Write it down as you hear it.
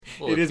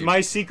Well, it is my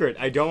secret.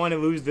 I don't want to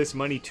lose this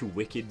money to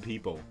wicked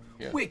people.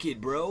 Yeah.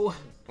 Wicked, bro.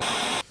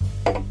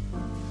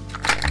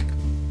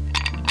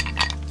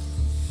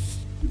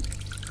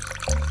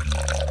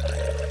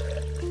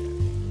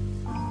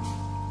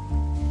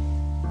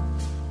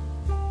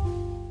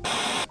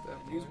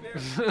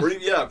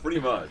 Pretty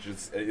much.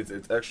 It's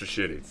extra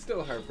shitty. It's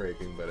still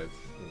heartbreaking, but it's,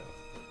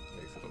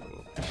 makes it a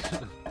little...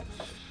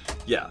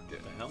 Yeah. What the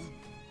hell?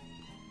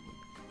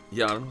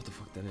 Yeah, I don't know what the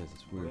fuck that is.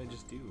 It's What weird. did I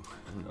just do?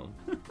 I don't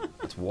know.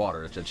 It's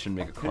water. That shouldn't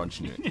make a crunch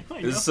in it.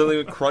 I This know. is something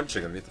with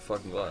crunching underneath the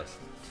fucking glass.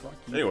 Fuck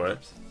you. Anyway.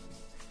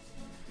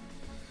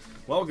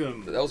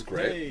 Welcome. That was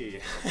great.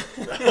 Hey.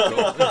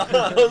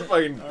 That was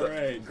fucking All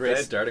right. Great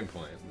Fan- starting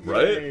point.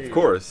 right? Yay. Of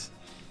course.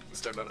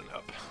 Start on an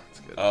up. That's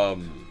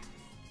good.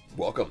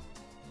 Welcome.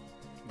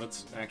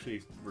 Let's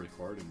actually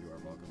record and do our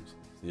welcomes.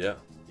 Yeah.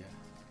 Yeah.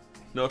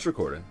 No, it's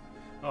recording.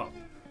 Oh.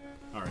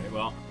 All right.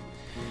 Well.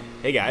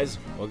 Hey guys,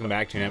 welcome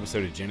back to an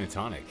episode of Gin and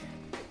Tonic.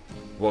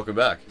 Welcome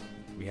back.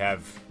 We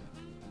have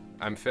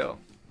I'm Phil.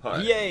 Hi.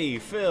 Yay,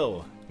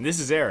 Phil. And this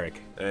is Eric.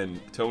 And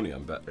Tony,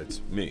 I'm back.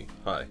 It's me.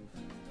 Hi.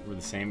 We're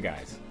the same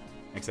guys,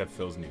 except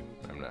Phil's new.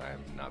 I'm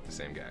not the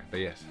same guy, but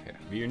yes, yeah.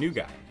 But you're a new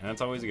guy, and that's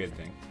always a good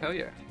thing. Hell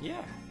yeah.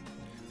 Yeah.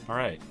 All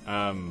right.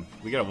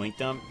 We got a link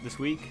dump this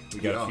week. We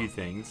got a few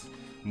things.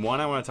 One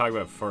I want to talk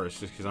about first,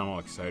 just because I'm all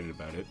excited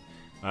about it.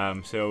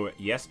 So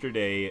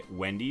yesterday,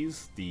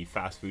 Wendy's, the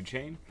fast food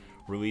chain,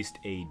 released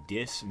a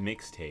diss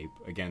mixtape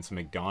against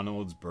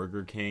McDonald's,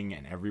 Burger King,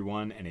 and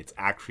everyone, and it's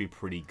actually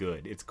pretty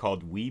good. It's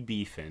called We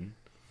Beefin'.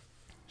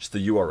 Just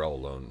the URL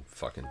alone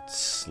fucking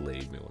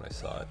slayed me when I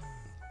saw it.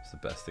 It's the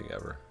best thing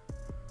ever.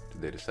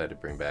 Did they decide to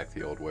bring back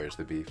the old "Where's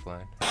the beef"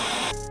 line?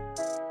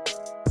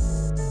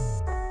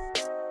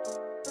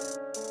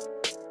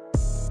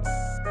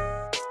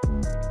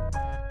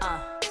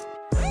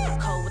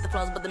 Cold with the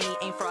flows, but the meat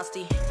ain't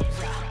frosty.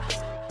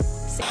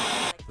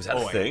 Was that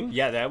a thing?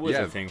 Yeah, that was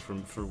Yeah. a thing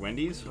for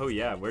Wendy's. Oh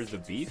yeah, where's the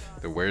beef?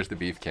 The "Where's the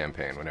beef"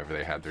 campaign. Whenever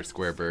they had their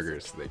square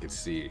burgers, they could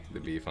see the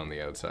beef on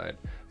the outside.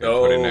 They'd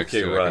put it next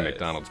Okay, to like right. a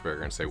McDonald's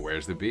burger and say,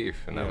 "Where's the beef?"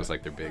 And that was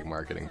like their big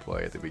marketing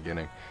play at the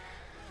beginning.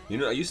 You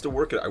know, I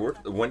worked at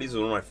Wendy's was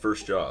one of my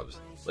first jobs.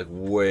 Like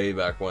way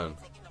back when.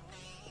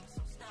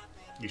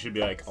 You should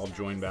be like, I'll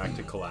join back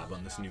to collab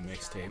on this new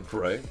mixtape.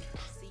 Right?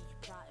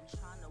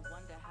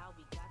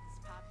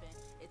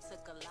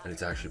 And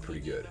it's actually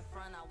pretty good.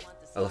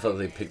 I love how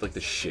they picked like the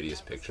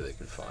shittiest picture they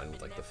could find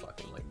with like the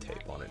fucking like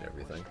tape on it and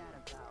everything.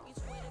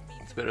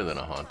 It's better than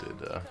a haunted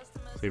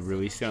They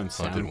released it on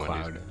Haunted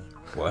SoundCloud.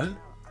 Wendy's. What?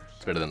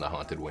 It's better than the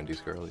haunted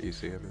Wendy's girl that you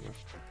see everywhere.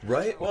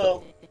 Right?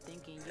 Well,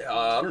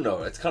 I don't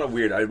know. It's kind of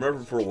weird. I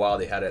remember for a while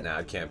they had an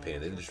ad campaign.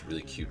 They had this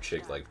really cute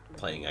chick like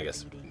playing, I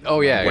guess,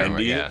 Oh yeah, I remember,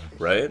 Wendy, yeah.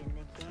 right?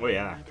 Oh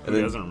yeah, who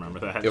then- doesn't remember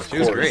that? Of She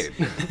was course.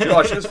 great.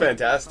 No, she was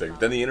fantastic.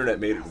 Then the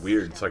internet made it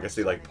weird, so I guess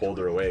they like pulled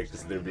her away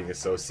because they were being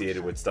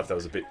associated with stuff that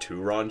was a bit too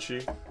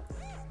raunchy.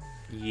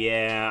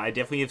 Yeah, I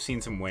definitely have seen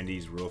some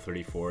Wendy's Rule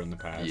 34 in the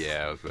past.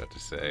 Yeah, I was about to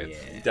say.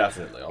 It's Yeah.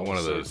 Definitely. one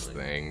of those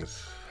certainly.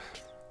 things.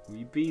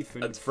 We beef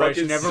and That's fresh,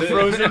 fucking never sick.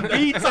 frozen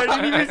beets. I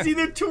didn't even see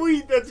the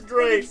tweet. That's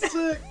great.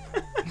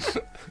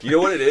 You know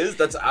what it is?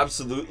 That's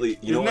absolutely.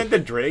 You know Isn't what? that the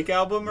Drake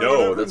album? Or No,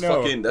 whatever? that's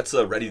fucking. That's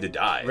Ready to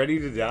Die. Ready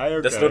to Die.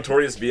 Okay. That's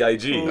Notorious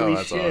B.I.G. Holy Oh,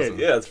 that's shit. awesome.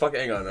 Yeah, it's fucking.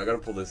 Hang on, I gotta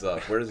pull this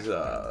up. Where's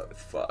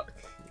fuck?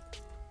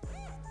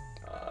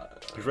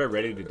 He's right,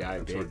 Ready to Die,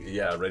 baby.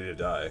 Yeah, Ready to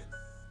Die.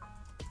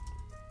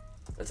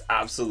 That's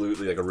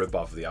absolutely like a rip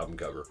off of the album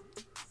cover.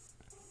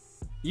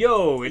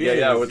 Yo, it is.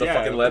 Yeah, with the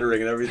fucking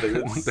lettering and everything.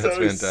 It's That's so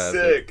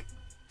fantastic. sick.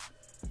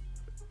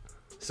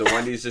 So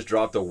Wendy's just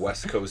dropped a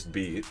West Coast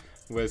beat,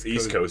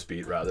 East Coast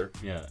beat rather.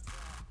 Yeah.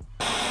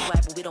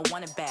 Black, but we don't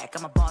want it back.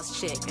 I'm a boss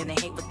chick, and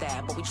they hate with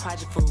that. But we tried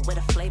your food, where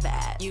the flavor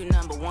at? You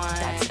number one.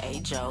 That's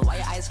A. Joe. Why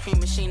your ice cream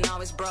machine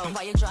always broke?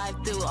 Why your drive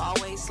through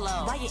always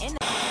slow? Why you in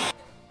the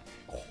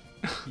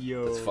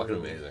Yo. It's fucking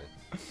amazing.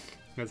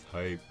 That's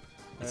hype.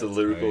 It's a That's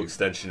lyrical hype.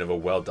 extension of a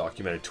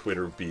well-documented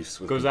Twitter beefs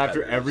with Goes after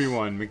competitors.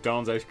 everyone.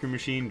 McDonald's ice cream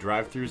machine,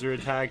 drive-thrus are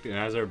attacked, and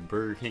as are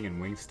Burger King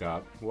and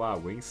Wingstop. Wow,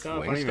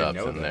 Wingstop? I don't even Wingstop's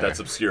know in that. there. That's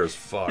obscure as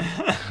fuck.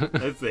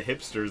 That's the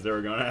hipsters they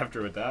were going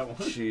after with that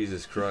one.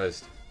 Jesus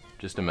Christ.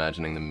 Just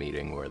imagining the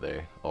meeting where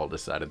they all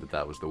decided that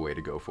that was the way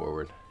to go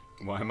forward.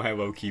 Why am I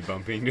low-key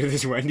bumping to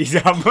this Wendy's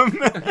album?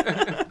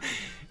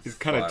 It's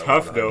kind of Fire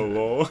tough on. though,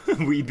 lol.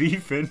 We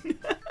beefing.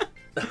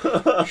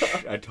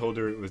 I told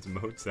her it was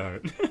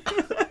Mozart.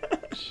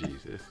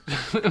 Jesus.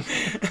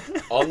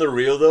 On the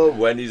real though,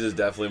 Wendy's is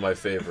definitely my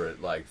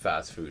favorite like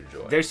fast food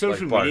joint. Their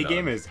social Like, bar media none.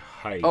 game is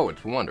hype. Oh,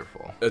 it's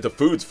wonderful. The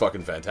food's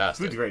fucking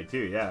fantastic. Food's great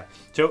too, yeah.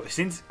 So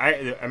since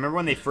I remember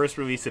when they first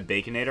released the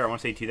Baconator, I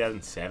want to say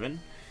 2007.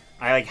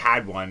 I like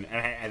had one, and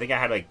I think I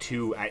had like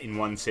two in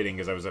one sitting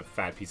because I was a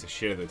fat piece of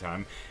shit at the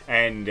time.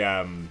 And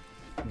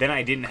then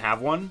I didn't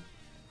have one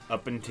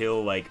up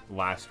until like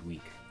last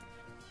week.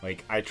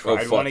 Like I Oh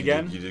tried fuck! one You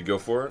again. did, you did go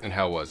for it? And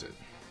how was it?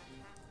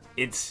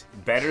 It's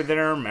better than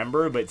I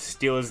remember, but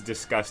still as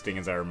disgusting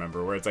as I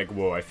remember. Where it's like,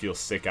 whoa, I feel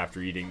sick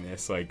after eating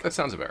this. Like, That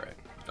sounds about right.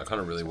 I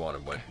kind of really want a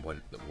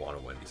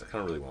Wendy's. I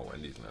kind of really want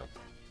Wendy's now.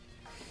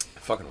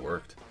 fucking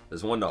worked.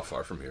 There's one not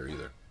far from here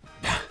either.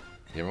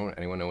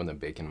 Anyone know when the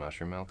bacon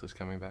mushroom melt is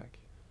coming back?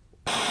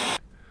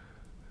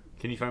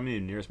 Can you find me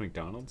the nearest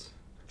McDonald's?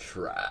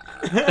 Trash.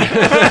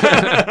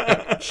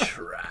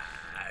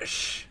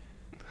 Trash.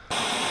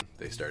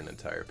 They start an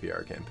entire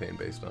PR campaign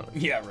based on it.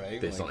 Yeah, right.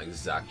 Based on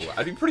exactly what...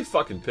 I'd be pretty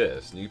fucking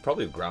pissed. You'd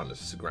probably have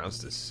grounds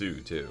to sue,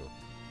 too.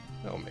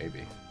 Oh,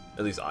 maybe.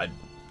 At least I'd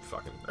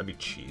be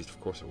cheesed. Of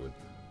course I would.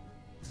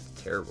 It's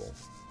terrible.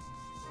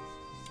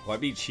 Well,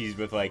 I'd be cheesed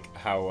with, like,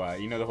 how,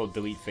 you know the whole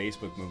delete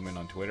Facebook movement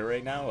on Twitter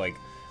right now? Like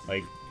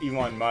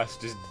Elon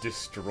Musk just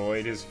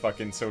destroyed his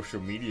fucking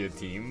social media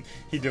team.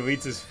 He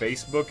deletes his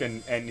Facebook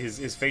and his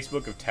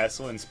Facebook of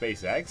Tesla and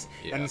SpaceX,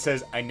 and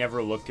says, I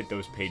never looked at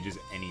those pages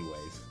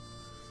anyways.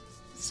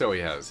 So he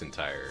has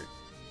entire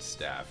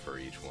staff for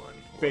each one.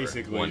 Or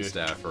Basically, one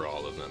staff for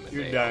all of them, and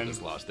you're they done. all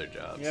just lost their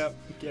jobs. Yep,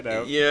 get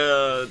out.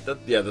 Yeah,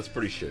 that's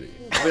pretty shitty.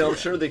 I mean, I'm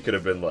sure they could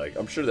have been like,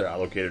 I'm sure they're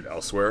allocated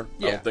elsewhere.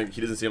 Yeah. I don't think,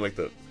 he doesn't seem like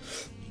the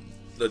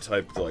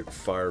type to like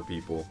fire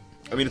people.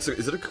 I mean, is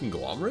it a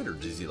conglomerate or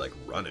does he like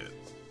run it?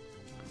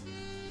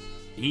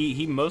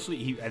 He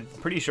mostly, I'm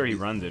pretty sure he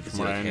runs it from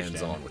what I understand.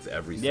 Hands-on with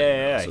everything.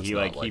 Yeah, so it's he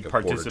not he a board of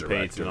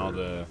participates in all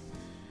director.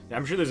 the.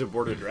 I'm sure there's a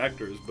board of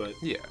directors, but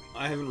Yeah.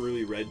 I haven't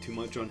really read too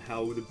much on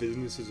how the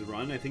business is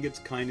run. I think it's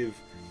kind of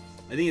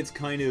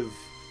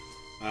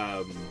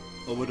a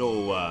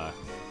little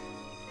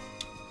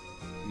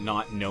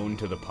not known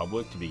to the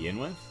public to begin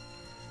with.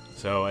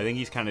 So I think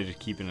he's kind of just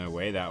keeping it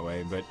away that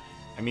way. But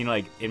I mean,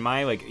 like in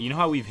my you know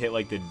how we've hit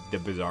like the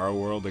bizarro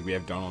world, like we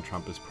have Donald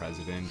Trump as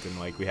president, and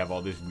like we have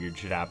all this weird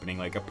shit happening,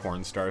 like a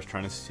porn star is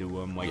trying to sue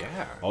him, like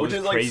all Which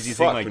this is crazy like,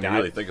 thing fuck like when that. you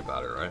really think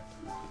about it, right?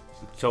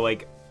 So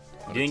like,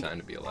 What do you a think time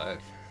to be alive.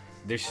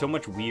 there's so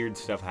much weird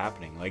stuff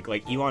happening? Like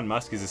Elon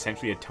Musk is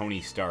essentially a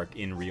Tony Stark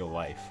in real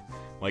life.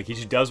 Like he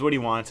just does what he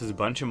wants, has a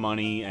bunch of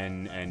money,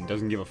 and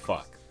doesn't give a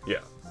fuck. Yeah.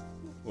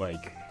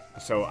 Like,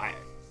 so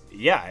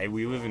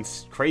we live in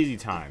crazy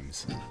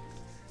times.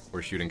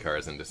 We're shooting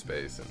cars into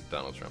space, and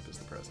Donald Trump is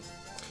the president.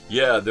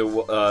 Yeah, there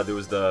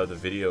was the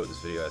video. This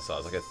video I saw,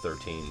 it was like a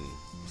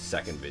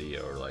 13-second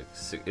video, or like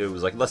it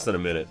was like less than a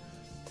minute,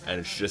 and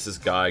it's just this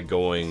guy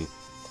doing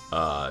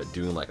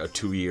like a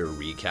 2-year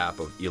recap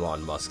of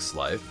Elon Musk's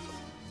life,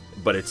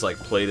 but it's like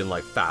played in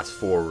like fast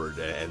forward,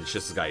 and it's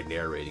just this guy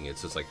narrating it.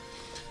 So it's like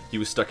he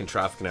was stuck in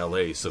traffic in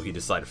LA, so he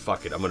decided,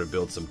 fuck it, I'm gonna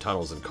build some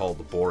tunnels and call it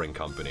the Boring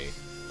Company.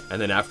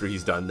 And then after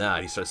he's done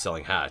that, he starts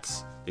selling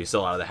hats. They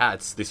sell out of the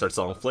hats, they start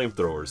selling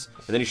flamethrowers,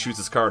 and then he shoots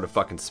his car into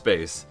fucking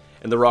space,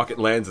 and the rocket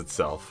lands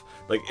itself.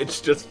 Like,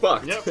 it's just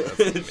fucked. Yep.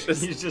 It's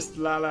just... He's just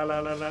la la la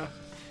la la.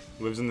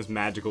 Lives in this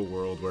magical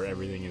world where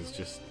everything is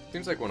just.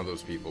 Seems like one of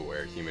those people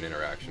where human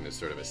interaction is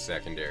sort of a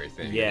secondary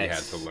thing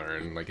Yes. that he had to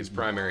learn. Like his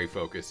primary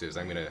focus is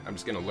I'm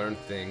just gonna learn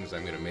things,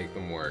 I'm gonna make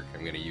them work,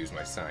 I'm gonna use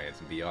my science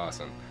and be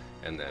awesome.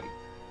 And then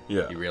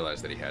he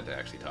realized that he had to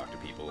actually talk to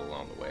people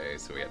along the way,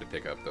 so he had to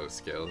pick up those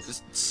skills.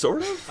 Just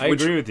sort of. I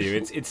agree with you.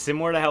 It's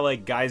similar to how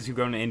like guys who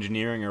go into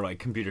engineering or like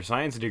computer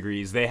science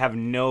degrees, they have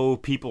no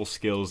people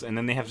skills, and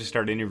then they have to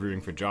start interviewing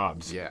for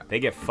jobs. Yeah. They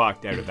get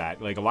fucked out of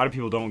that. Like a lot of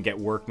people don't get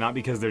work not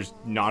because there's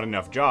not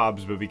enough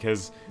jobs, but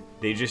because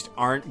they just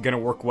aren't gonna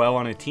work well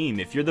on a team.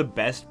 If you're the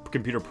best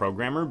computer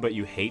programmer but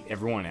you hate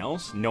everyone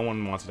else, no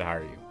one wants to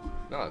hire you.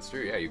 No, that's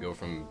true. Yeah, you go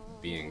from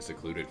being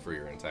secluded for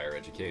your entire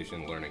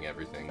education, learning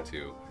everything,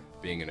 to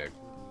being in an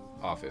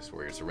office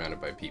where you're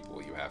surrounded by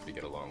people you have to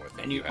get along with,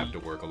 and you have to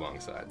work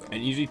alongside them.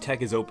 And usually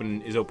tech is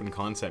open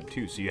concept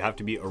too, so you have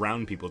to be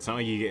around people. It's not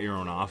like you get your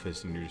own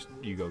office and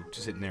you go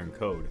just sitting there and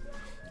code.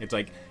 It's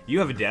like you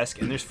have a desk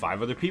and there's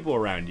 5 other people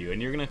around you,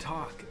 and you're gonna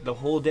talk the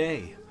whole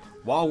day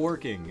while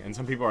working. And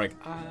some people are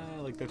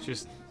like that's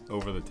just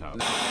over the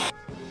top.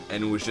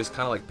 And was just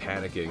kind of like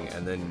panicking,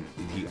 and then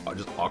he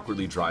just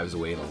awkwardly drives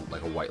away in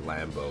like a white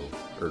Lambo,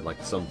 or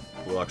like some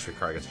luxury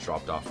car gets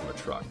dropped off from a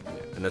truck,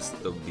 and that's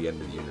the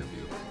end of the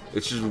interview.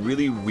 It's just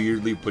really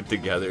weirdly put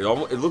together.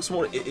 It looks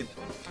more.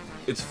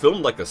 It's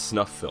filmed like a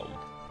snuff film.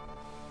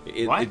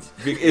 What?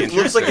 It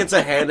looks like it's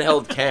a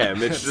handheld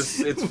cam.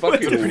 It's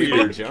fucking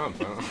weird. Jump,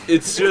 huh?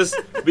 It's just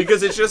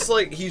because it's just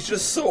like he's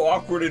just so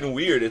awkward and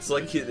weird. It's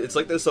like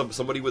there's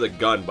somebody with a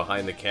gun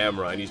behind the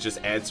camera, and he's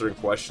just answering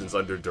questions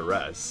under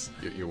duress.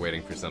 You're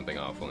waiting for something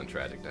awful and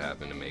tragic to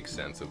happen to make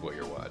sense of what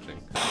you're watching.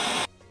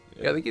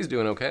 Yeah, I think he's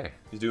doing okay.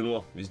 He's doing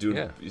well. He's doing.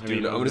 Yeah.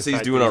 I'm gonna say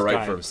he's doing all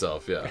right for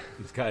himself. Yeah.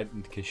 He's got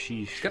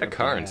kashish. He's got a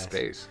car in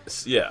space.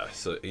 Yeah.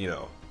 So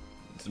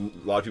a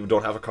lot of people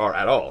don't have a car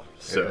at all.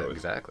 So Yeah,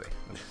 exactly.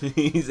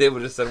 he's able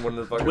to send one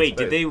to the fucking Wait, space.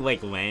 did they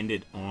like land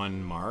it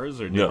on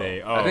Mars or did No.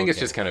 they? Oh, I think it's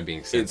okay. just kind of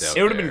being sent out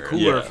It would have been there.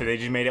 cooler Yeah. if they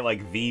just made it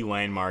like the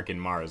landmark in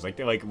Mars. Like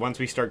once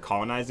we start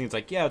colonizing, it's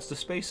like it's the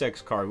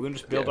SpaceX car. We can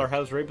just build Yeah. our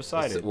house right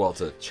beside it. Well,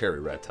 it's a cherry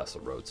red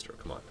Tesla Roadster.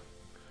 Come on.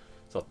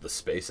 It's not the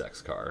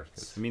SpaceX car.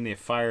 I mean, they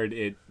fired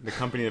it. The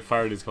company that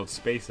fired it is called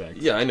SpaceX.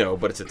 Yeah, I know,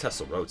 but it's a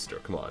Tesla Roadster.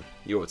 Come on.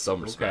 You owe it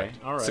some respect.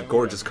 all right, It's a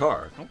gorgeous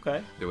car.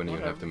 Okay. They wouldn't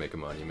even have to make a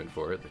monument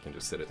for it. They can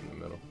just sit it in the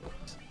middle.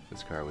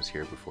 This car was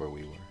here before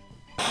we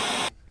were.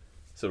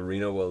 So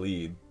Reno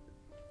Waleed.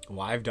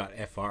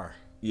 Live.fr.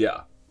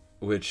 Yeah.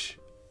 Which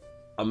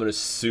I'm gonna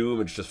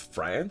assume it's just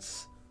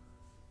France.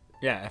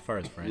 Yeah, FR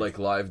is France. Like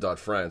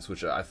live.france,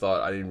 which I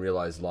thought, I didn't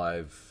realize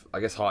live. I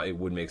guess it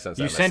would make sense.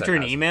 You sent her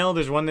an email?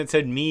 There's one that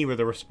said me with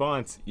a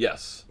response.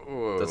 Yes.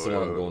 Whoa, that's the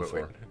one I'm going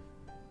for. wait.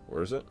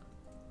 Where is it?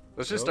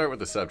 Let's just start with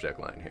the subject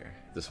line here.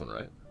 This one,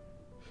 right?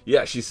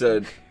 Yeah, she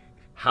said,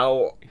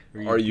 how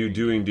are you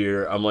doing,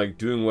 dear? I'm like,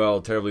 doing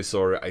well, terribly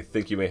sorry. I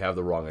think you may have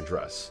the wrong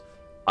address.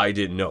 I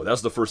didn't know. That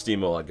was the first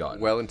email I got.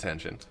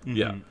 Well-intentioned.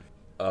 Yeah.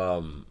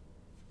 I'm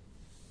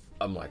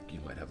like, you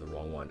might have the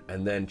wrong one.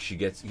 And then she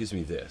gives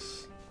me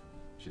this.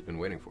 She's been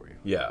waiting for you.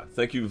 Yeah,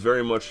 thank you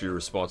very much for your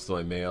response to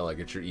my mail. I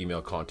get your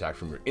email contact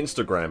from your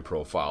Instagram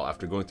profile.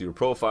 After going through your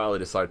profile, I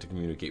decided to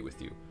communicate with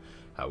you.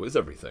 How is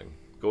everything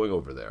going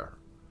over there?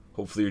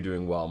 Hopefully you're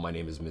doing well. My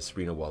name is Miss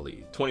Rina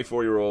Wali,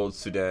 24-year-old,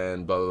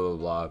 Sudan, blah, blah, blah,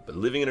 blah, but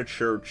living in a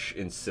church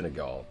in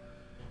Senegal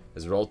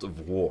as a result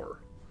of war.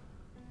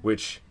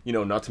 Which, you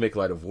know, not to make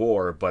light of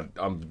war, but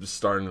I'm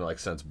starting to, like,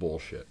 sense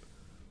bullshit.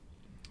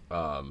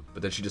 But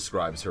then she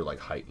describes her, like,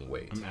 height and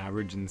weight. I'm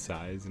average in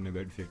size and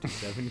about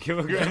 57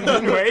 kilograms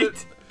in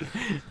weight.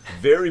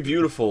 Very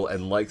beautiful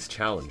and likes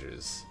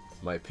challenges.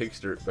 My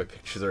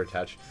pictures are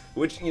attached.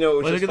 Which, you know,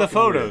 well, look at the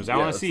photos. I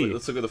want to see.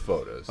 Let's look at the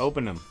photos.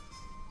 Open them.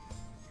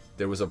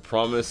 There was a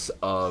promise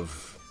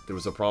of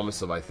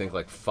I think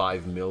like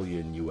 5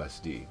 million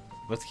USD.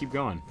 Let's keep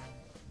going.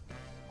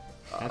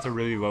 That's a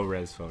really low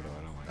res photo.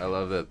 I don't like it. I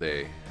love that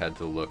they had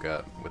to look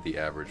up what the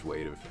average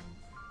weight of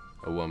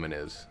a woman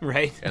is.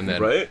 Right. And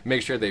then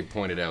make sure they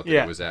pointed out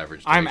that it was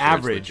average. I'm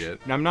average.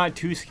 I'm not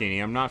too skinny.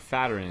 I'm not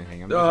fat or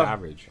anything. I'm just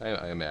average.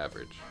 I am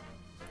average.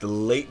 The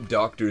late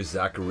Dr.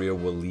 Zakaria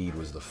Walid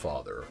was the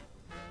father.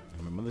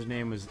 My mother's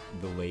name was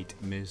the late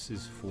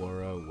Mrs.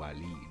 Flora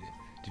Walid.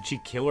 Did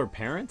she kill her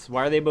parents?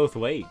 Why are they both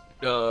late?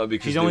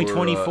 Because she's only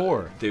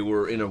 24. They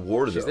were in a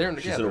war, though.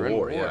 She's in a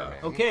war, yeah. Man.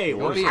 Okay,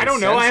 well, I don't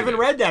know. I haven't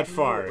read that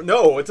far.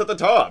 No, it's at the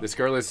top. This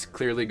girl is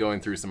clearly going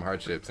through some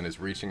hardships and is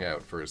reaching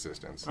out for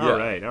assistance. All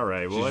right.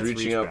 Well, she's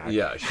reaching out. Back.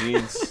 Yeah,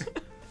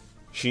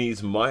 she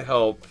needs my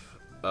help.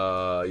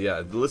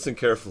 Listen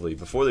carefully.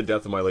 Before the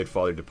death of my late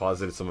father,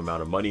 deposited some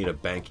amount of money in a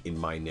bank in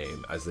my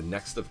name as the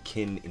next of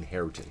kin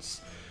inheritance.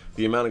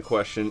 The amount in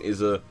question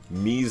is a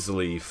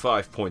measly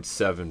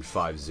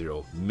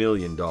 $5.750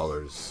 million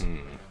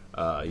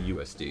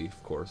USD,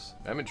 of course.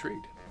 I'm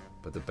intrigued.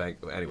 But the bank,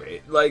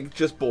 anyway, like,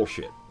 just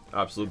bullshit.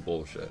 Absolute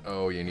bullshit.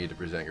 Oh, you need to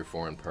present your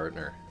foreign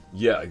partner.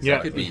 Yeah, exactly.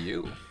 That could be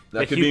you.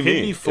 That could be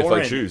me if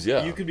I choose,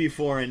 yeah. You could be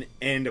foreign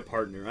and a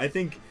partner. I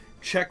think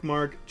check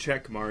mark,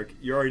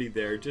 you're already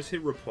there. Just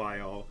hit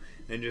reply all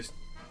and just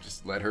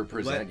let her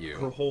present let you.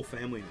 Her whole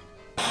family know.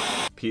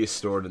 Pee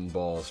stored in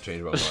balls,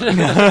 change my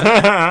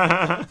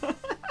mind.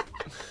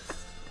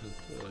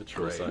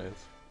 True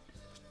science.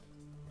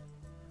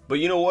 But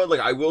you know what? Like,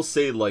 I will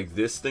say, like,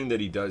 this thing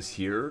that he does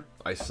here,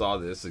 I saw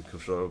this, it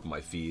showed up on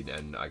my feed,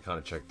 and I kind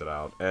of checked it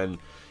out, and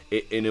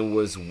it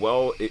was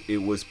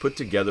put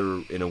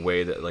together in a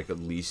way that, like, at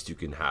least you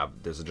can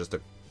have, there's just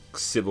a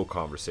civil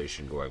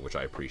conversation going, which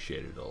I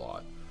appreciated a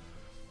lot.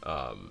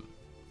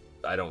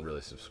 I don't really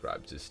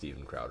subscribe to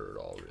Steven Crowder at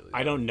all, really.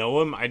 I don't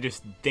know him. I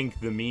just think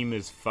the meme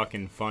is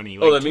fucking funny.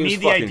 Like, that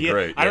meme's fucking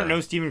great. I don't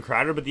know Steven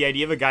Crowder, but the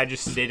idea of a guy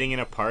just sitting in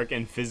a park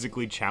and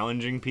physically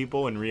challenging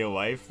people in real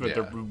life that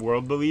their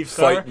world beliefs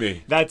Fight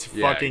me. That's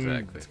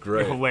fucking It's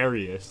great.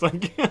 Hilarious.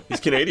 Like, he's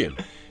Canadian.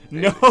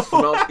 No.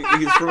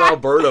 He's from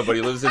Alberta, but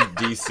he lives in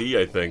D.C.,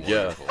 I think.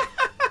 Yeah.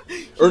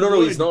 Or no,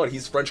 he's not.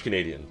 He's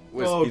French-Canadian.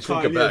 He's from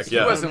Quebec, He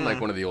wasn't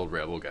like one of the old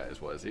Rebel guys,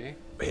 was he?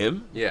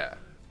 Him? Yeah.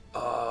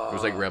 It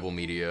was like Rebel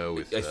Media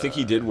with... I think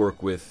he did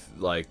work with,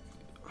 like...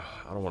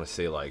 I don't want to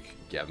say, like...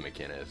 Gavin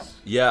McInnes.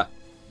 Yeah.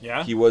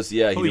 Yeah? He was,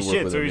 yeah. Holy he did shit,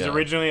 work with so him, he's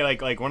originally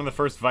like one of the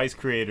first Vice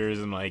creators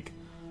and like...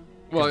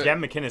 Well,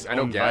 Gavin McInnes I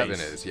know Gavin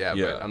Vice. is,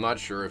 but I'm not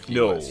sure if he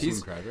was.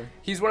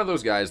 He's one of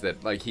those guys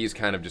that, like, he's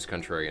kind of just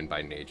contrarian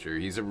by nature.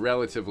 He's a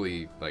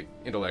relatively, like,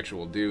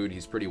 intellectual dude.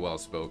 He's pretty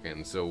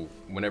well-spoken, so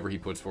whenever he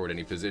puts forward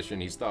any position,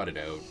 he's thought it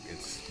out.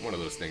 It's one of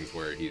those things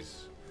where he's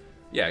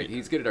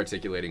good at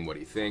articulating what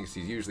he thinks.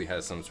 He usually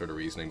has some sort of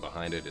reasoning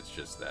behind it. It's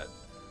just that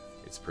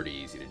it's pretty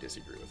easy to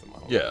disagree with him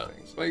on a lot of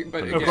things. But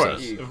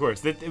again, of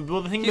course. The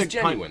thing he's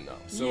genuine, though.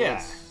 So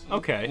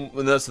okay.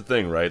 And that's the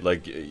thing, right?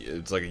 Like,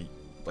 it's like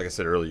I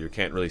said earlier, you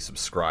can't really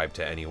subscribe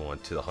to anyone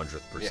to the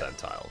 100th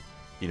percentile.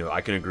 You know,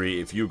 I can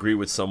agree. If you agree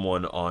with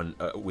someone on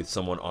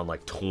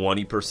like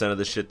 20% of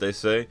the shit they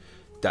say,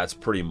 that's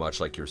pretty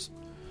much like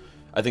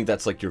I think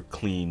that's like your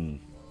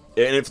clean.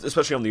 And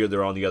especially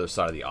they're on the other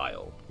side of the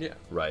aisle. Yeah.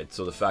 Right.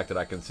 So the fact that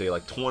I can say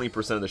like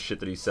 20% of the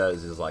shit that he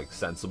says is like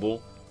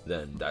sensible,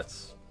 then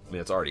that's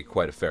already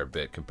quite a fair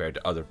bit compared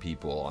to other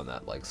people on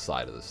that like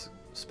side of this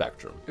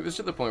spectrum. If it's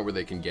to the point where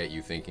they can get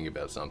you thinking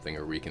about something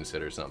or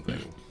reconsider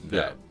something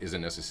that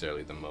isn't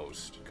necessarily the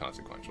most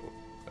consequential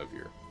of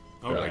your,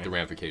 or like the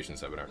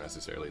ramifications of it aren't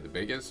necessarily the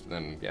biggest,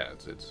 then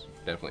it's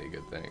definitely a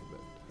good thing.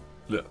 But.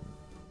 Yeah.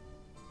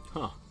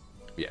 Huh.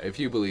 Yeah, if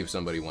you believe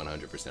somebody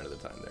 100% of the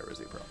time, there is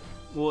a problem.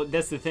 Well,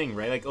 that's the thing,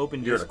 right? Like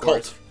open You're in a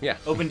discourse. cult. Yeah.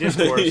 Open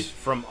discourse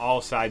from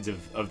all sides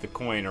of the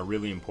coin are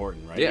really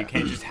important, right? Yeah. You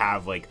can't just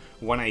have like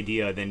one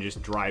idea, then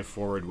just drive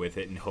forward with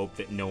it and hope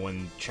that no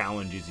one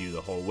challenges you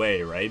the whole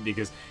way, right?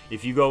 Because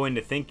if you go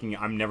into thinking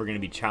I'm never going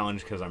to be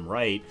challenged because I'm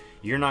right,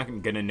 you're not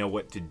going to know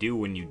what to do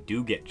when you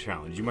do get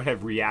challenged. You might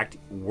have react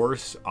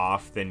worse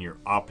off than your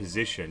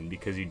opposition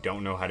because you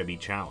don't know how to be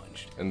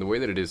challenged. And the way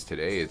that it is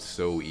today, it's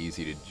so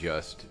easy to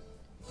just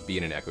be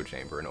in an echo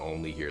chamber and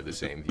only hear the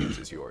same views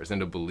as yours,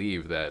 and to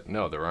believe that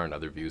no, there aren't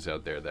other views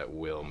out there that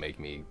will make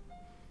me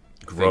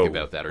Grow think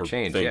about that or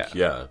change.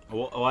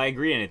 Well, I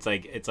agree, and it's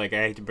like I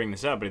hate to bring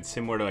this up, but it's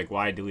similar to like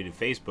why I deleted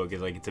Facebook.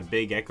 Is like it's a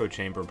big echo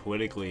chamber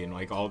politically, and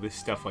like all this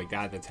stuff like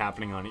that's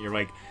happening on it. You're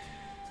like,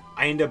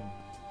 I end up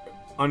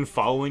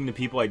unfollowing the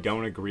people I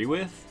don't agree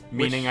with,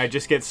 meaning I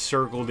just get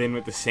circled in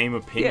with the same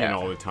opinion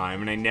all the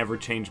time, and I never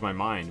change my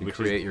mind. You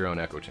create your own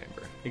echo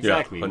chamber.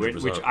 Exactly, Yeah,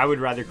 which I would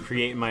rather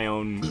create my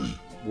own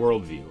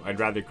worldview. I'd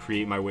rather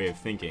create my way of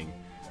thinking.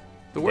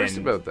 The worst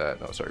about that...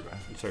 Oh, sorry, man.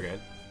 It's okay.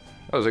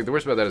 I was like, the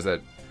worst about that is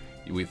that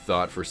we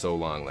thought for so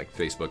long, like,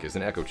 Facebook is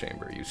an echo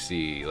chamber. You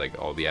see, like,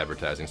 all the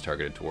advertising's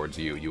targeted towards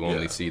you. You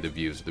only see the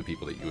views of the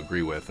people that you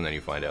agree with, and then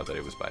you find out that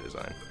it was by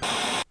design.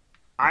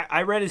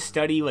 I read a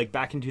study, like,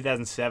 back in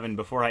 2007,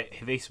 before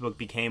Facebook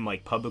became,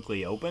 like,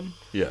 publicly open.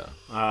 Yeah.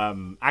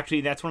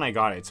 Actually, that's when I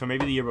got it, so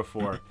maybe the year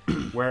before,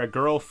 where a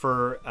girl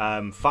for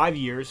 5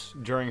 years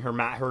during her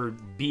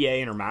BA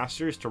and her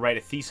master's to write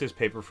a thesis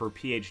paper for her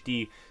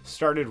PhD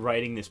started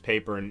writing this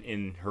paper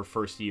in her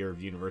first year of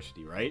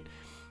university, right?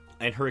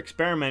 And her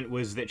experiment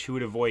was that she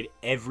would avoid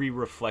every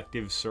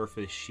reflective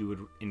surface she would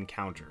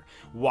encounter.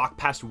 Walk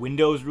past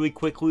windows really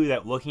quickly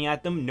without looking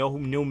at them. No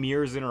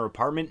mirrors in her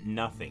apartment.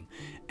 Nothing.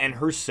 And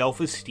her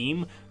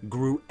self-esteem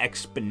grew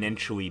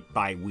exponentially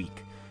by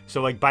week.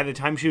 So like by the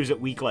time she was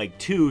at week like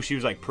 2, she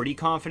was like pretty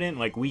confident.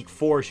 Like week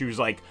 4, she was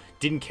like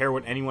didn't care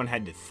what anyone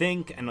had to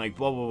think and like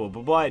blah blah blah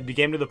blah blah. It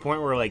became to the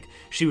point where like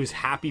she was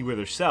happy with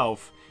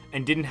herself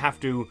and didn't have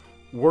to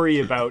worry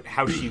about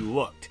how she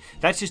looked.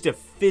 That's just a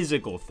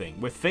physical thing.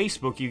 With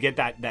Facebook, you get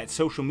that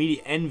social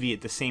media envy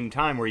at the same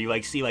time where you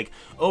like see like,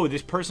 oh,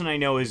 this person I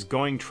know is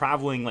going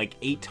traveling like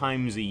 8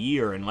 times a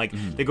year and like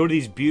they go to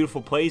these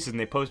beautiful places and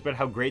they post about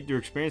how great their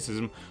experience is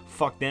and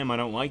fuck them, I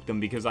don't like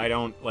them because I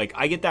don't like,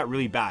 I get that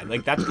really bad.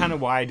 Like that's kind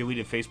of why I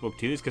deleted Facebook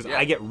too, is because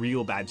I get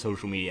real bad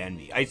social media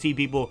envy. I see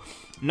people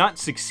not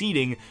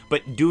succeeding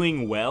but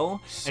doing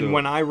well, and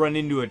when I run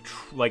into a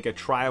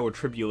trial or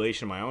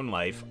tribulation in my own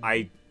life,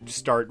 I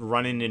start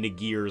running into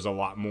gears a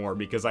lot more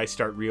because I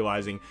start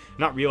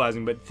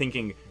but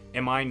thinking,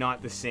 am I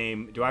not the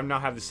same? Do I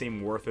not have the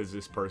same worth as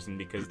this person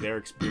because they're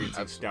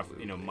experiencing stuff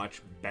in a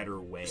much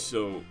better way?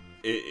 So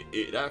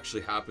it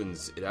actually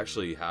happens. It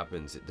actually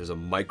happens. There's a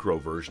micro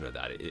version of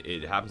that.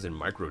 It happens in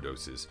micro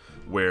doses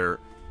where,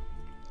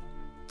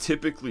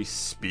 typically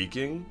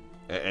speaking,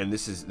 and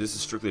this is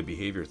strictly a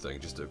behavior thing,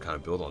 just to kind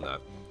of build on that.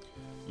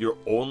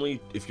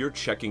 If you're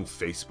checking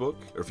Facebook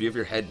or if you have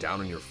your head down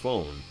on your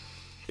phone,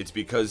 it's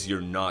because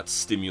you're not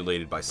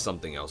stimulated by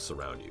something else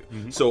around you.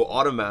 Mm-hmm. So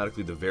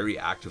automatically the very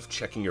act of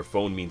checking your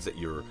phone means that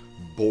you're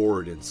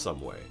bored in some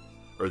way,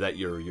 or that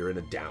you're in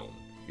a down.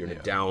 You're in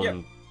a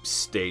down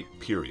state,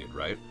 period,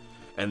 right?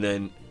 And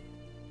then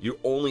you're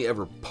only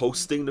ever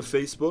posting to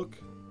Facebook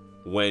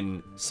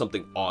when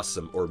something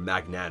awesome or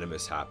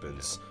magnanimous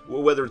happens.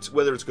 Whether it's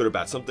good or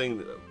bad,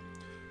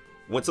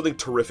 when something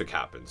terrific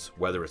happens,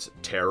 whether it's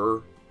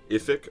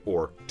terror-ific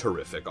or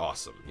terrific,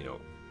 awesome,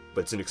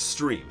 but it's an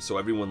extreme, so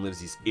everyone lives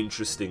these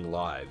interesting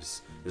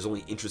lives. There's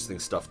only interesting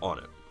stuff on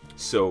it.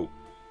 So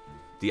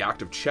the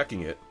act of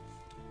checking it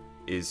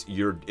is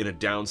you're in a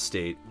down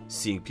state,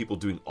 seeing people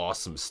doing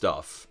awesome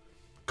stuff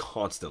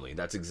constantly.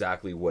 That's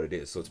exactly what it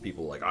is. So it's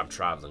people like, I'm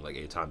traveling like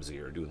 8 times a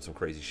year, doing some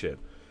crazy shit,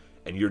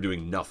 and you're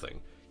doing nothing.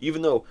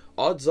 Even though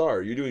odds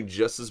are you're doing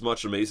just as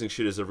much amazing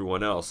shit as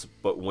everyone else,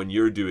 but when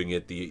you're doing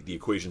it, the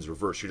equation's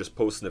reversed. You're just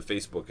posting to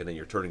Facebook and then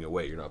you're turning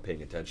away. You're not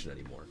paying attention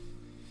anymore.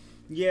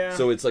 Yeah.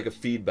 So it's like a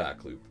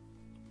feedback loop.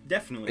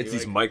 Definitely. It's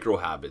these micro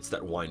habits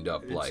that wind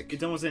up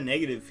it's almost a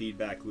negative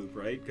feedback loop,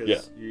 right?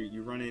 Because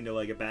you run into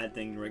like a bad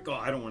thing and you're like, oh,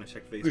 I don't want to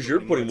check Facebook. Because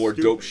you're putting more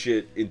dope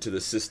shit into the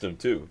system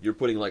too. You're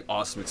putting like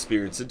awesome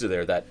experience into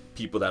there that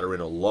people that are in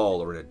a lull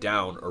or in a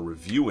down are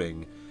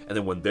reviewing, and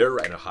then when they're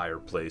in a higher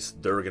place,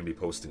 they're going to be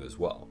posting as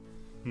well.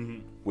 Mm-hmm.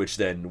 Which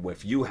then,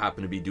 if you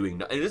happen to be doing,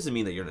 it doesn't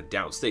mean that you're in a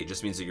down state. It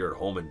just means that you're at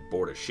home and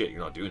bored as shit.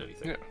 You're not doing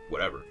anything. Yeah.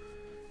 Whatever.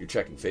 You're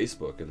checking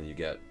Facebook and then you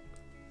get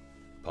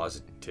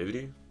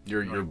positivity.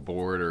 You're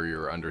bored or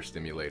you're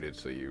understimulated,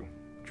 so you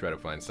try to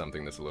find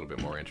something that's a little bit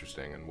more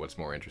interesting, and what's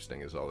more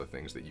interesting is all the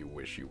things that you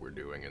wish you were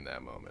doing in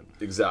that moment.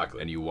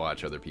 Exactly. And you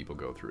watch other people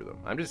go through them.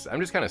 I'm just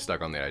kind of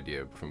stuck on the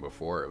idea from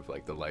before of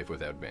like the life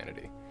without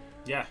vanity.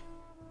 Yeah.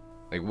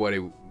 Like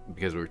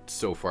because we're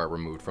so far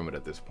removed from it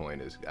at this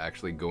point, is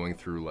actually going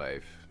through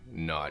life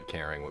not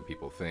caring what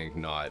people think,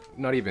 not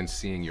even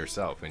seeing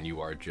yourself, and you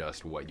are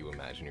just what you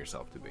imagine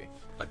yourself to be.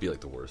 I'd be like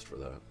the worst for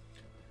that.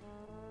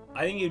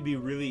 I think it'd be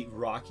really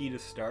rocky to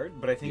start,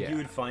 but I think Yeah. you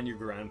would find your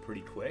ground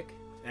pretty quick.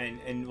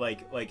 And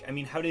like I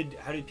mean, how did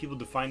people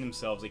define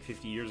themselves like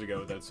 50 years ago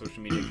without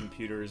social media,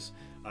 computers,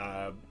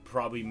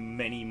 probably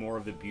many more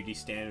of the beauty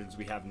standards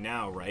we have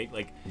now, right?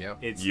 Like, Yeah.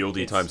 it's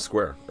Yieldy it's- Times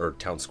Square or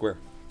Town Square.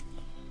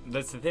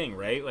 That's the thing,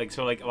 right? Like,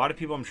 so like a lot of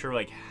people, I'm sure,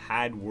 like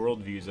had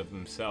worldviews of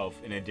themselves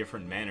in a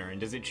different manner. And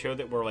does it show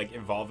that we're like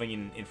evolving in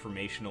an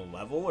informational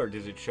level, or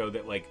does it show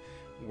that like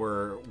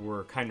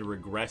we're kind of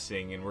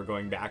regressing and we're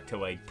going back to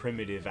like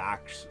primitive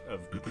acts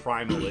of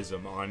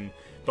primalism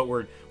but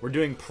we're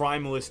doing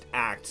primalist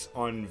acts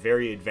on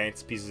very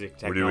advanced pieces of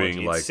technology. doing,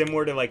 it's like-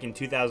 similar to like in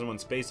 2001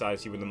 Space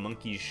Odyssey, where the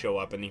monkeys show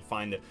up and they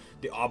find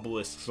the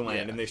obelisks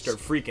land and they start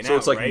freaking out. So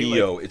it's like right?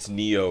 Neo. It's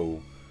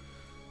Neo.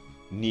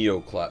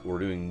 We're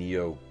doing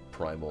Neo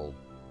primal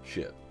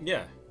shit.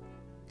 Yeah,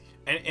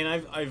 and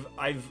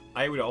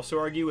I would also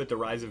argue with the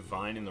rise of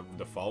Vine and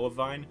the fall of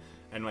Vine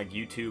and like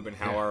YouTube and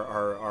how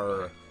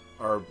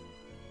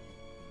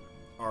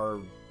our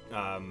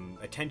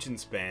attention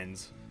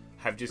spans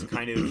have just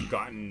kind of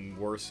gotten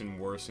worse and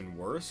worse and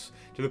worse,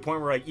 to the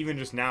point where like even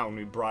just now when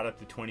we brought up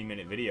the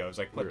 20-minute video, I was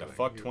like, what the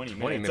fuck, 20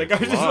 minutes?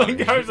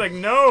 Like I was like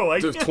no,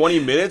 like So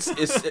 20 minutes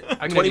is I'm 20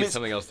 gonna need minutes.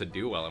 something else to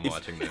do while I'm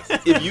watching this.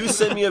 If you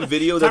send me a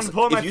video Time that's to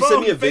pull out my if you send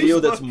me a phone, video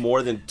Facebook. that's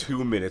more than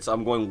 2 minutes,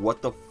 I'm going,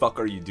 what the fuck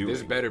are you doing?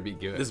 This better be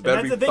good. This And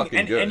better that's be the thing, fucking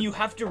and, good. and you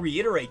have to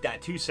reiterate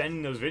that too,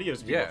 sending those videos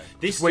to people. Yeah,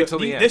 This just wait till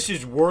the end. This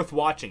is worth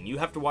watching. You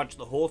have to watch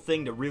the whole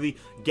thing to really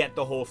get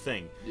the whole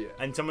thing. Yeah.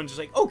 And someone's just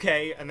like,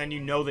 okay, and then you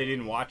know they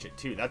didn't watch it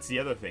too. That's the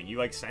other thing. You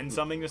like send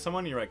something to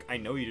someone, and you're like, I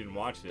know you didn't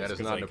watch this. That is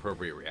 'cause, not an like,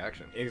 appropriate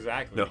reaction.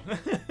 Exactly. No.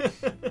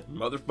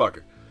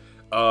 Motherfucker.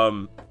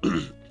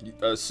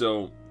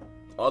 So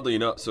oddly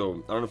enough,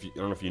 so I don't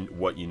know if you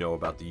what you know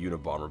about the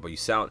Unabomber, but you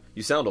sound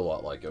a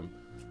lot like him.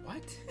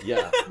 What?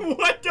 Yeah.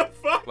 What the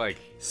fuck? Like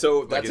So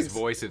like that's his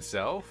voice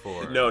itself,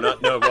 or No.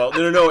 Well,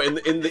 no. In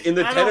the I don't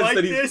tenets like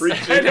that he's this.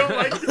 preaching. I don't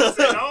like this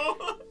at all.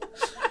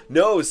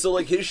 No, so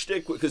like his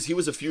shtick, because he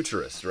was a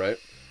futurist, right?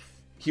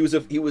 He was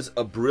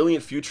a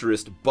brilliant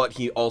futurist, but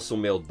he also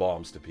mailed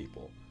bombs to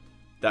people.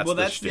 That's Well,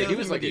 the that's the shtick. other He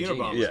was thing like with a the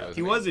genius, Unabomber. Yeah. wasn't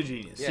He was a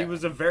genius. He Yeah.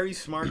 was a very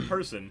smart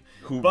person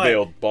Who but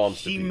mailed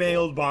bombs to he people.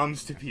 mailed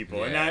bombs to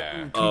people, and Yeah.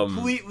 that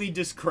completely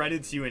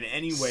discredits you in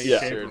any way, Yeah.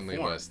 shape, certainly or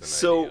form. less than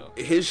So ideal.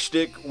 his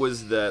shtick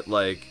was that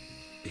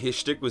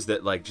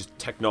just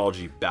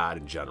technology bad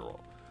in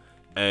general,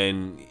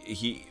 and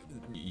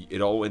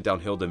it all went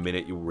downhill the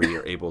minute you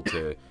were able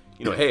to,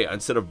 hey,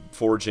 instead of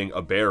foraging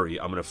a berry,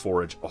 I'm gonna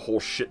forage a whole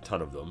shit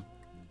ton of them,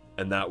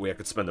 and that way I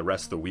could spend the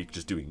rest of the week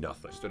just doing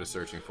nothing. Instead of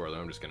searching for them,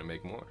 I'm just gonna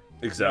make more.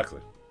 Exactly.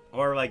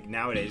 Or like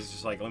nowadays, it's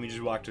just like, let me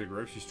just walk to the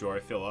grocery store, I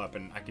fill up,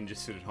 and I can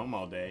just sit at home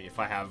all day if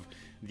I have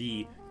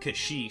the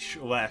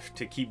kashish left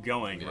to keep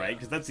going, right?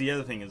 Because that's the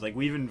other thing is like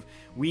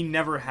we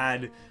never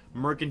had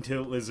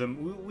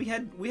mercantilism. We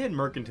had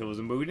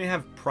mercantilism, but we didn't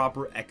have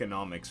proper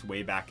economics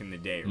way back in the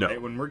day, No.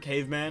 right? When we're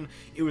caveman,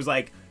 it was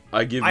like,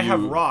 I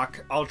have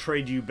rock, I'll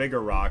trade you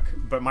bigger rock,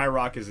 but my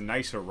rock is a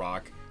nicer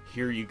rock.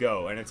 Here you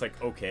go, and it's like,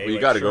 okay. Well, you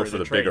like, got to sure, go for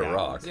the trade bigger happens.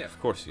 rock. Yeah. Of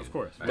course. Of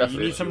course, but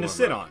Definitely. you need something to One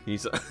sit rock. on.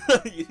 He's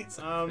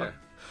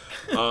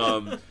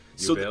You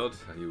so build,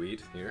 you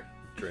eat, here,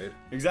 trade.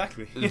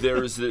 Exactly.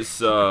 there's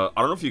this I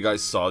don't know if you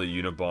guys saw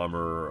the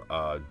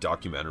Unabomber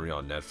documentary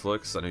on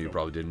Netflix. I know you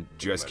probably didn't.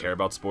 Do you guys care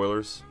about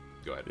spoilers?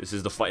 Go ahead. This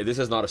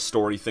is not a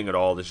story thing at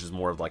all. This is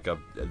more of like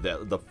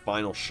the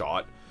final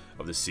shot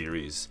of the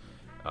series.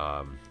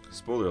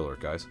 Spoiler alert,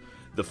 guys.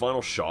 The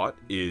final shot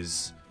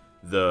is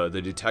the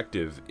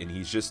detective, and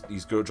he's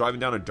driving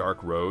down a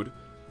dark road,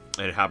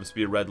 and it happens to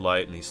be a red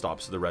light, and he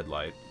stops at the red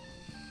light,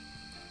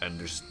 and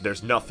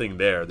there's nothing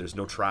there. There's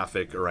no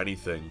traffic or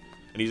anything,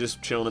 and he's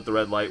just chilling at the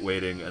red light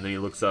waiting, and then he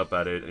looks up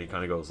at it, and he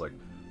kind of goes like,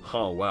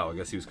 "Huh, wow, I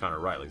guess he was kind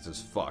of right. Like, this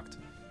is fucked."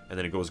 And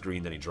then it goes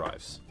green, then he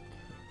drives.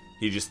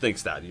 He just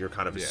thinks that. You're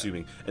kind of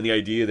assuming. And the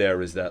idea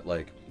there is that,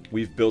 like,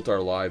 we've built our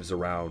lives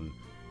around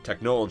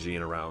technology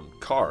and around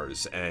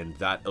cars, and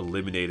that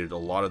eliminated a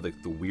lot of the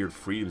weird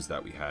freedoms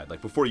that we had.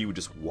 Like, before you would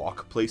just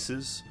walk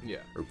places. Yeah.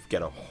 Or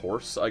get a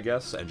horse, I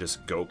guess, and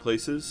just go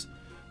places.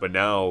 But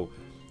now,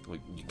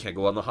 like, you can't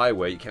go on the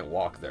highway. You can't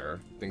walk there.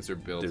 Things are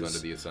built There's- under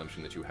the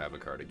assumption that you have a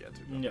car to get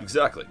to. Yeah.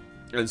 Exactly.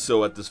 And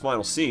so at this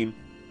final scene,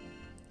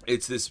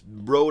 it's this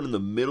road in the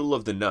middle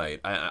of the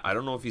night. I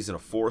don't know if he's in a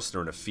forest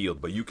or in a field,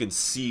 but you can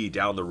see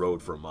down the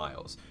road for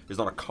miles. There's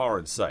not a car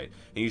in sight.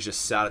 And he's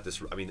just sat at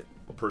this, I mean,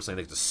 personally, I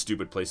think it's a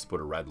stupid place to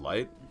put a red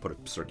light, put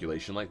a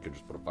circulation light, could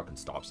just put a fucking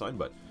stop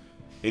sign,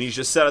 and he's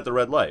just sat at the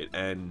red light,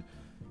 and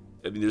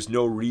I mean, there's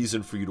no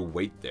reason for you to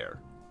wait there.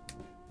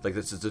 Like,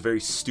 it's a very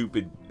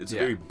stupid, it's a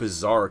very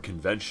bizarre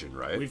convention,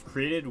 right? We've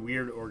created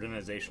weird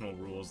organizational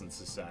rules in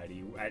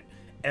society at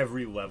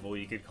every level.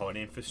 You could call it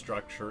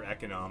infrastructure,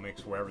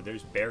 economics, wherever.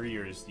 There's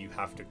barriers you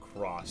have to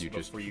cross You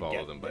just before you follow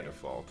get them by there.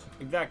 default.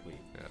 Exactly.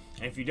 Yeah.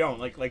 And if you don't,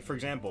 like for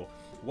example,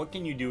 what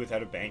can you do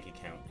without a bank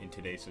account in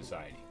today's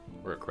society?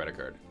 Or a credit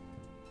card.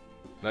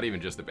 Not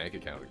even just a bank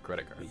account, a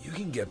credit card. You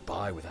can get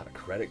by without a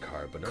credit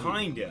card, but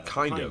Kinda,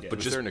 kind kinda. of, but To a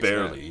just certain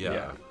barely, extent,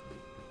 yeah.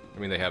 I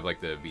mean, they have like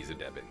the Visa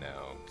debit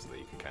now, so that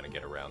you can kind of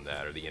get around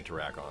that, or the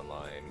Interac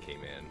Online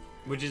came in.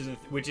 Which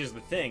is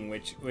the thing,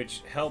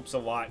 which helps a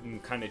lot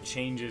and kind of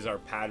changes our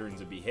patterns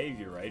of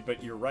behavior, right?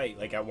 But you're right.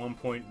 Like at one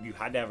point, you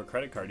had to have a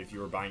credit card if you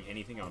were buying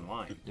anything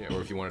online. Yeah,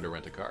 or if you wanted to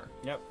rent a car.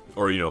 Yep.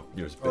 Or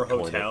or a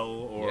hotel,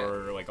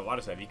 or like a lot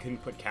of stuff. You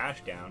couldn't put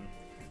cash down,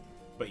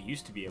 but you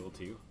used to be able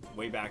to.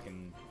 Way back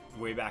in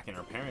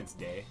our parents'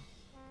 day,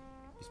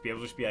 used to be able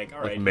to just be like,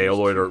 all right, like mail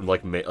order,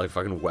 like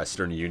fucking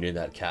Western Union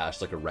that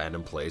cash like a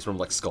random place from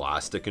like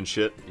Scholastic and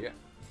shit. Yeah.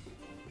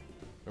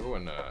 Remember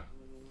when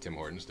Tim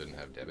Hortons didn't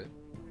have debit?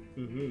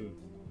 Mm-hmm.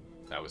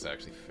 That was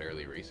actually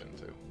fairly recent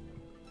too.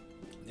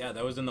 Yeah,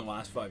 that was in the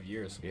last 5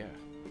 years. Yeah.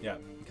 Yeah,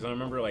 because I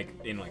remember like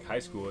in like high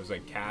school, it was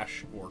like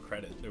cash or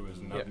credit. There was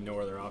no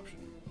other option.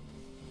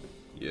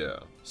 Yeah.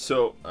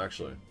 So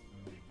actually,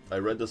 I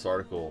read this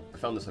article. I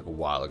found this like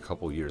a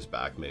couple years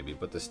back maybe,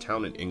 but this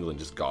town in England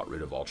just got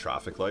rid of all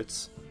traffic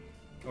lights.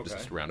 Okay.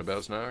 Just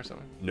roundabouts now or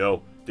something?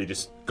 No, they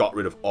just got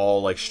rid of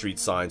all like street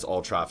signs,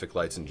 all traffic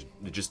lights, and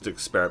just to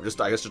experiment. Just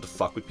to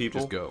fuck with people.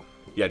 Just go.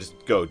 Yeah, just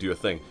go do a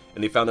thing.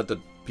 And they found out that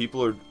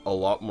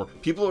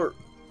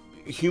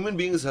human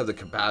beings have the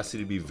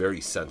capacity to be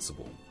very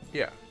sensible.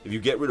 Yeah. If you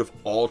get rid of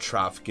all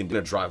traffic, you're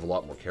gonna drive a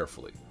lot more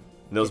carefully.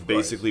 And that was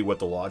basically what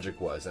the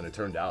logic was, and it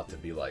turned out to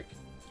be like,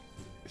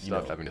 They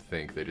stopped having to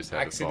think. They just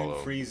had to follow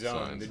accident-free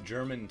zone, signs. the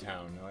German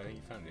town. No, I think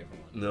you found a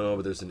different one. no,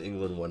 but there's an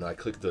England one. I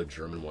clicked the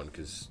German one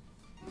because,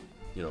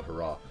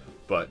 hurrah.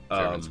 But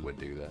Germans would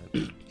do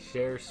that.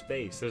 Share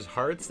space. There's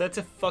hearts. That's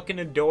a fucking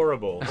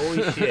adorable.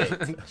 Holy shit.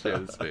 Share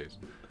the space.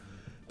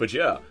 But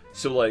yeah,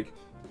 so like,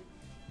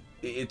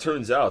 it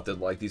turns out that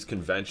like these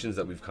conventions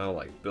that we've kind of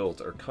like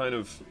built are kind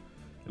of,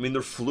 I mean,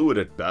 they're fluid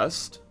at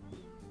best,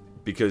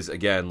 because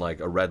again, like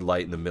a red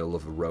light in the middle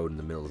of a road in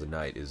the middle of the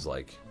night is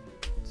like,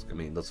 I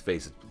mean, let's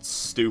face it, it's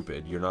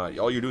stupid.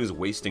 All you're doing is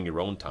wasting your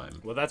own time.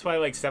 Well, that's why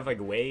like stuff like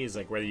Waze,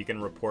 like whether you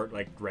can report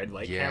like red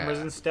light cameras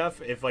and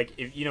stuff. If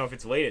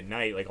it's late at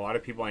night, like a lot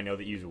of people I know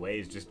that use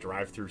Waze just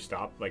drive through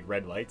like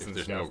red lights and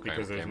stuff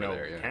because there's no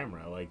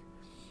camera. Like,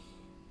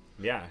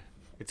 yeah,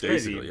 it's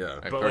crazy. Yeah.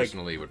 I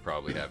personally would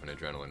probably have an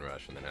adrenaline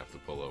rush and then have to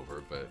pull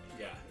over, but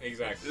yeah,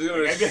 exactly.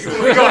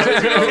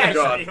 Oh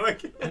God.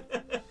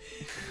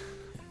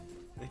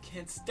 They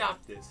can't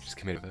stop this. just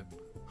commit it.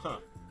 Huh?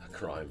 A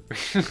crime.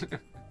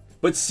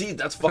 But see,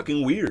 that's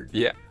fucking weird.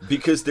 Yeah.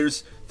 Because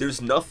there's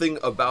nothing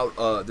about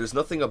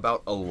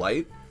a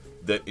light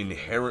that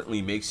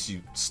inherently makes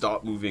you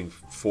stop moving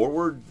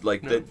forward.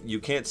 Like that, you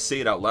can't say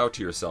it out loud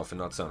to yourself and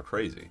not sound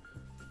crazy.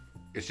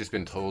 It's just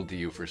been told to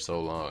you for so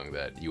long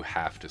that you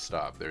have to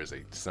stop. There's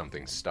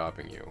something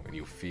stopping you, and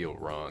you feel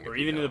wrong. Or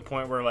even to the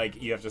point where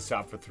like you have to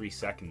stop for 3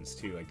 seconds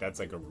too. Like that's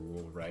like a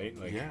rule, right?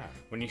 Like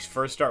when you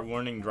first start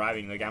learning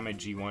driving, like I'm at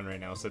G1 right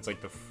now, so it's like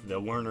the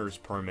learner's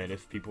permit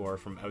if people are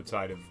from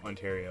outside of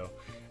Ontario.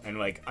 And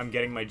like I'm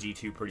getting my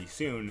G2 pretty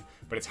soon,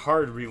 but it's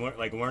hard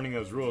learning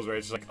those rules, right?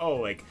 It's just like, oh,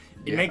 like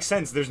it makes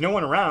sense. There's no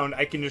one around.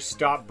 I can just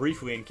stop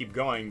briefly and keep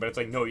going, but it's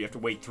like, no, you have to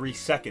wait 3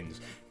 seconds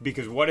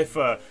because what if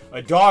a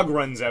dog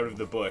runs out of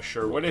the bush,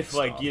 or what if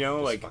like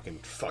fucking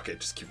fuck it,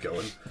 just keep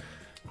going.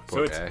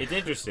 So it's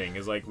interesting.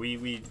 Is like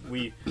we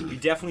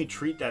definitely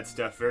treat that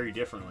stuff very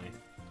differently.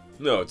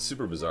 No, it's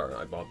super bizarre.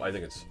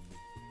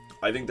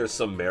 I think there's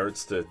some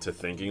merits to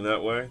thinking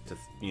that way,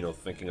 to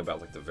thinking about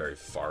like the very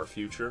far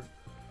future.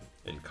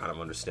 And kind of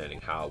understanding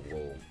how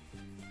we'll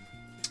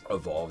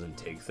evolve and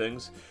take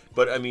things.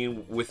 But, I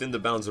mean, within the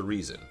bounds of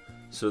reason.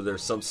 So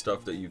there's some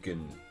stuff that you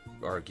can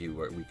argue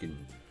where we can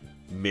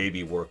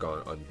maybe work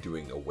on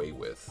doing away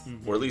with.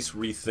 Mm-hmm. Or at least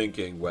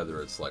rethinking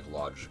whether it's, like,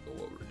 logical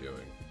what we're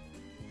doing.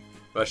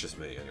 That's just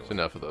me, anyway. It's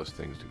enough of those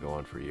things to go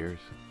on for years.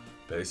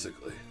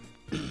 Basically.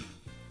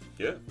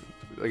 Yeah.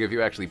 Like, if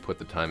you actually put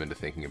the time into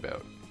thinking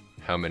about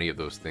how many of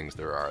those things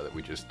there are that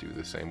we just do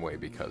the same way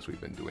because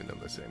we've been doing them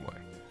the same way.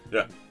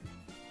 Yeah.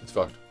 It's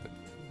fucked.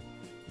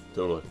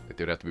 Totally. It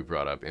would have to be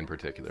brought up in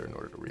particular in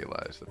order to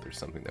realize that there's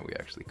something that we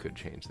actually could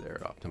change there,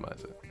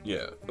 optimize it.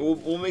 Yeah.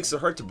 What makes it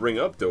hard to bring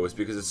up though is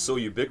because it's so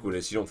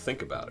ubiquitous you don't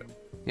think about it.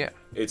 Yeah.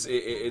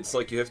 It's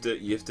like you have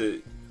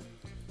to.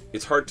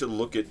 It's hard to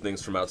look at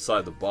things from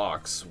outside the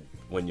box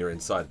when you're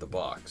inside the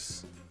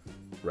box,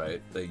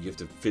 right? Like you have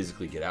to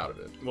physically get out of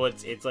it. Well,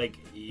 it's like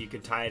you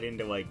could tie it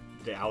into like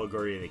the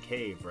allegory of the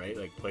cave, right?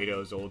 Like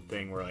Plato's old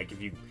thing where like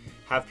if you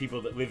have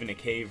people that live in a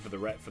cave for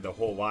the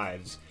whole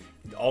lives,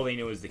 all they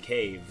know is the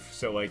cave.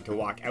 So like to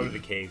walk out of the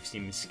cave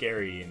seems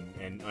scary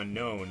and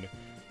unknown.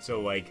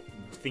 So like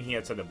thinking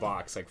outside the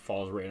box like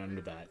falls right under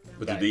that.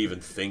 But did they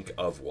even think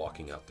of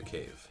walking out the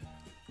cave?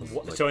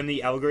 Like, so in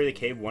the allegory of the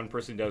cave, one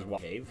person does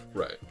walk the cave,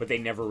 right? But they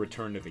never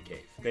return to the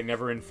cave. They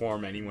never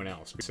inform anyone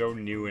else. It's so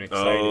new and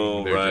exciting.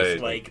 Oh, they're right.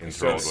 Just, like,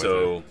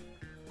 so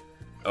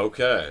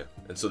okay,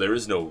 and so there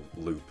is no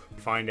loop.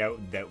 Find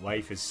out that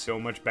life is so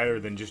much better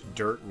than just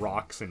dirt,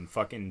 rocks, and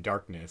fucking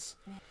darkness.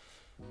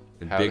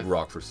 And big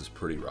rock versus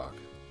pretty rock.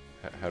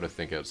 How to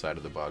think outside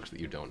of the box that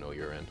you don't know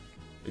you're in.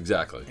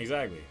 Exactly.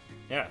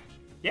 Yeah.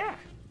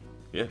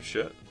 Yeah,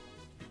 shit.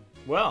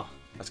 Well.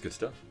 That's good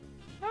stuff.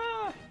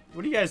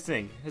 What do you guys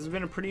think? Has it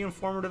been a pretty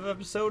informative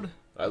episode?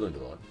 I learned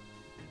a lot.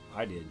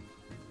 I did.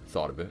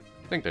 Thought a bit.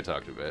 I think they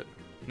talked a bit.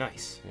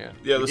 Nice. Yeah.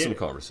 Yeah, there's some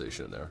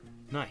conversation in there.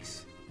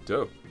 Nice.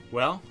 Dope.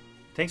 Well,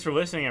 thanks for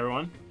listening,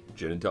 everyone.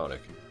 Gin and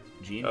tonic.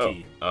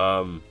 G&T.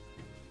 Oh,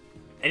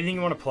 anything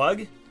you want to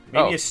plug?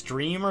 Maybe a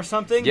stream or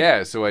something?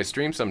 Yeah, so I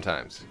stream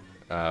sometimes.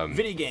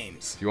 Video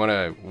games. If you want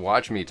to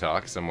watch me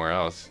talk somewhere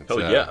else, it's,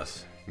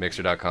 yes.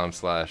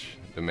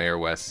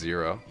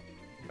 Mixer.com/TheMayorWest0.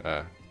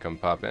 Come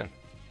pop in.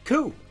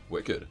 Cool.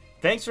 Wicked.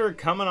 Thanks for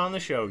coming on the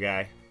show,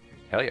 guy.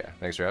 Hell yeah.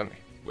 Thanks for having me.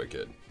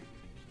 Wicked.